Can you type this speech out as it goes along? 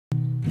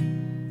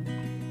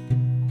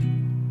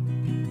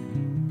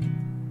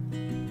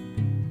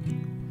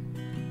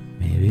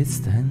Maybe it's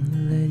time to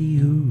let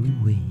you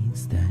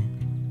waste time.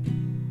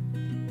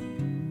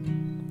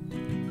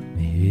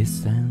 Maybe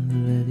it's time to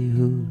let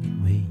you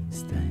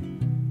waste time.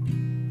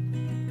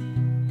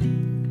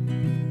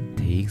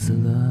 Takes a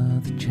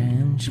lot to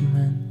change,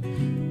 man.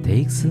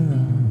 Takes a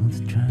lot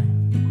to try.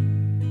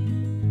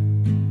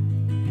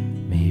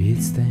 Maybe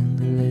it's time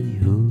to let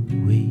you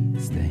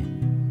waste time.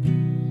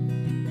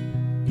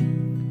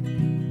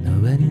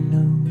 Nobody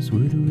knows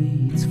what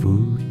waits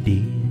for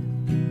dear.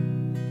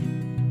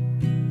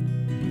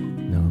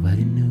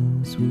 Nobody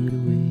knows what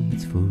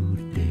waits for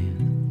death.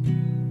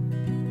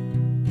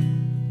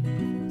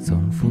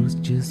 Some folks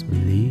just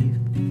believe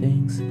the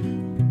things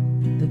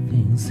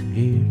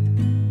heard.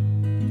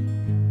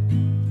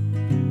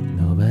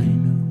 Nobody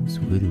knows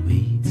what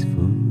waits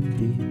for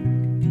death.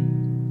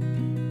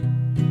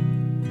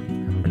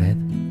 I'm glad I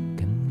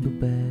can go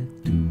back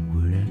to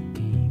where I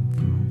came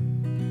from.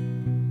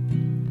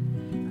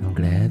 I'm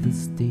glad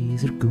those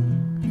days are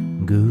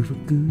gone, go for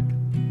good.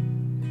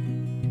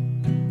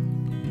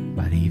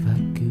 But if I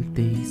could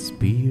take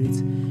spirits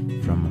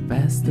from my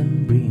past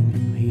and bring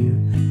them here,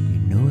 you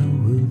know I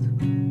would.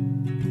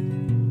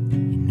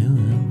 You know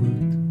I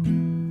would.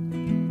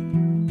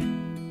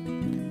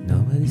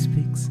 Nobody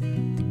speaks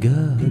to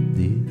God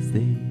these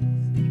days.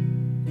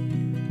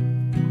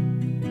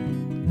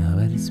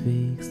 Nobody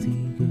speaks to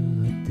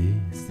God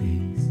these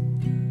days.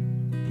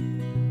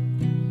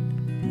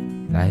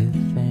 I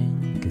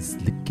think it's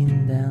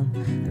looking down,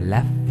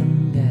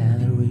 laughing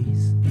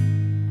galleries.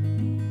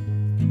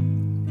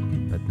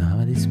 But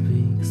nobody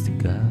speaks to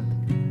God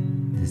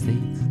these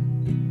days.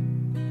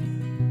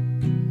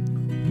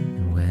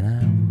 And when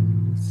I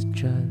was a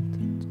child,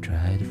 they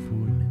tried to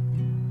fool me.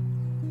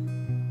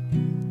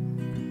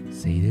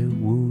 Say the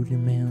woolly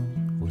man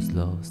was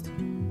lost,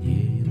 and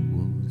yeah, it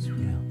was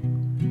real.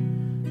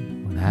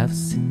 When I've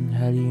seen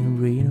Harry and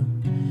Reno,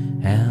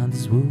 and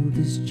this world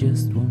is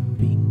just one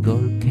big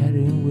gold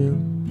carrying wheel,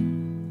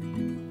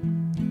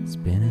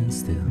 spinning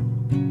still,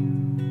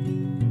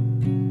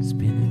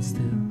 spinning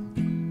still.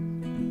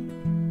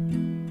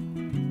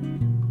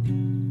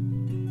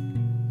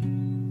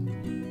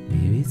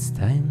 Maybe it's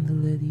time to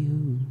let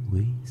you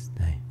waste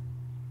time.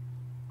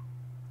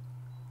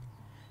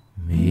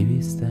 Maybe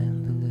it's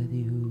time to let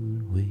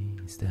you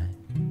waste time.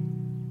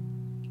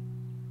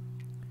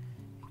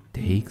 It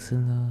takes a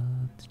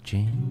lot to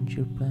change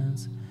your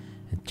plans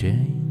and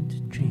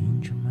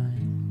change your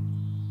mind.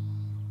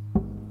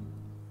 But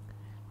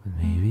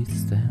maybe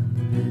it's time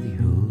to let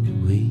you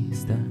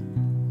waste time.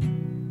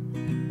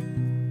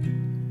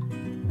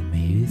 Or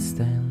maybe it's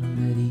time to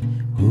let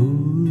you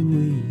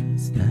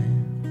waste time.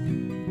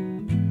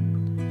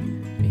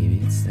 Maybe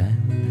it's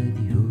time to let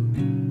you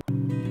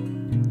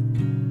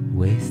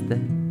waste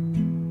time.